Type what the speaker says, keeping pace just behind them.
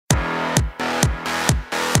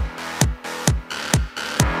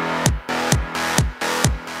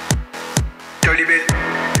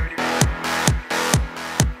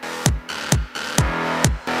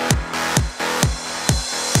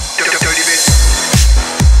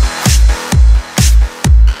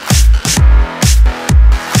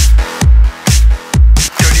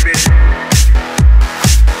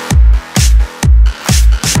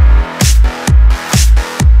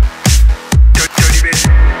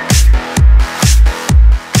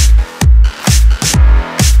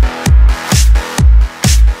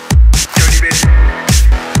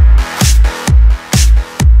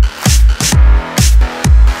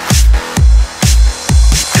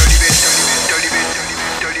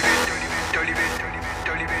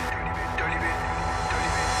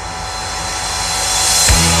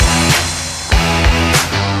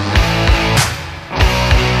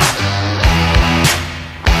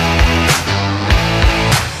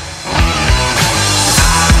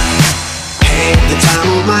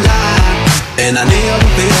and I never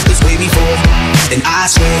felt this way before. And I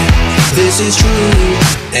swear this is true,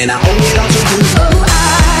 and I owe it all to you. Oh,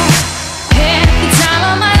 I had the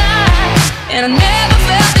time of my life, and I never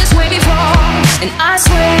felt this way before. And I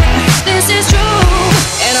swear this is true,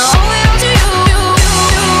 and I owe it all to you.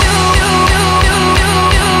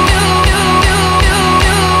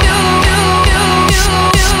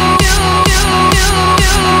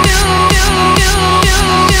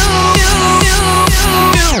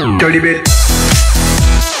 Dirty bit.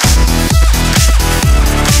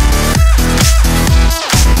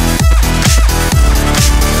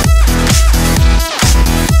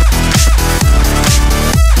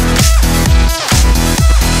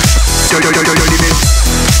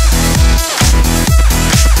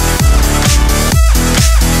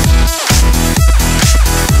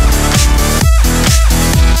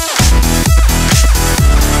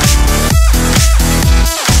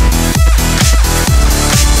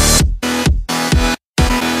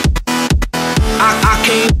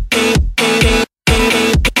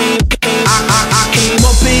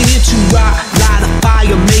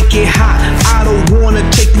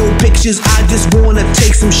 I just wanna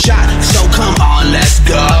take some shots. So come on, let's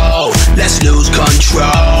go. Let's lose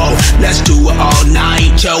control. Let's do it all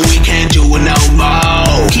night till we can't do it no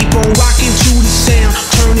more. Keep on rocking to the sound,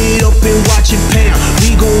 turn it up and watch it pound.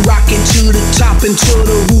 We gon' rock it to the top until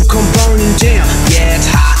the roof come burning down. Yeah, it's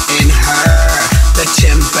hot in her. The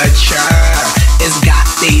temperature has got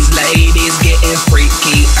these ladies getting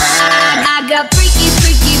freaky. I got freaky,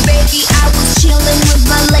 freaky, baby. I was chillin' with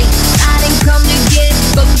my ladies. I didn't come to get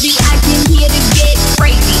bougie, I came here to get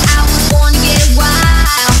crazy. I was born to get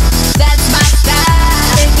wild, that's my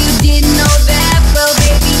style. If you didn't know that, well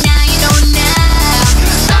baby, now you know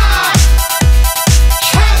now. I'm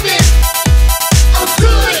having a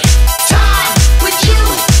good time with you,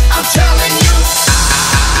 I'm telling you.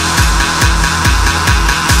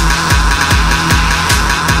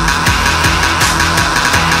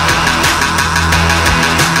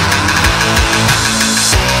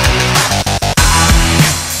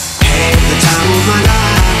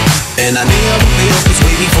 And I never felt this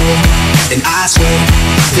way before. And I swear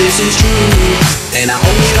this is true, and I owe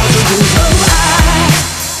it all to you. Oh, I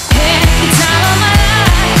had the time of my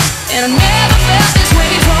life, and I never felt this way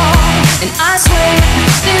before. And I swear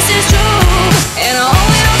this is true, and I owe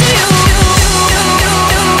it all to you.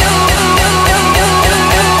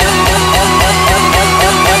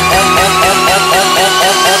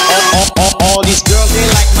 All these girls, they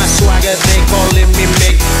like my swagger, they calling me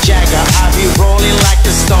Mick Jagger. I be rolling like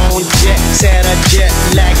the Stone Jet, said a jet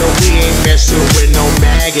lagger. We ain't messing with no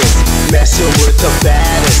maggots, messing with the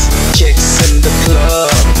baddest chicks in the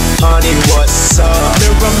club. Honey, what's up?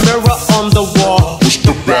 Mirror, mirror on the wall, who's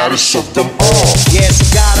the baddest of them all? Yes,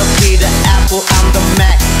 gotta be the Apple, I'm the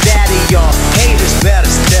Mac. Daddy, y'all haters better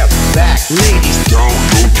step back. Ladies,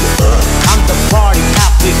 download your app. I'm the party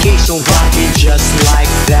application, rocking just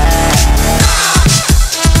like that.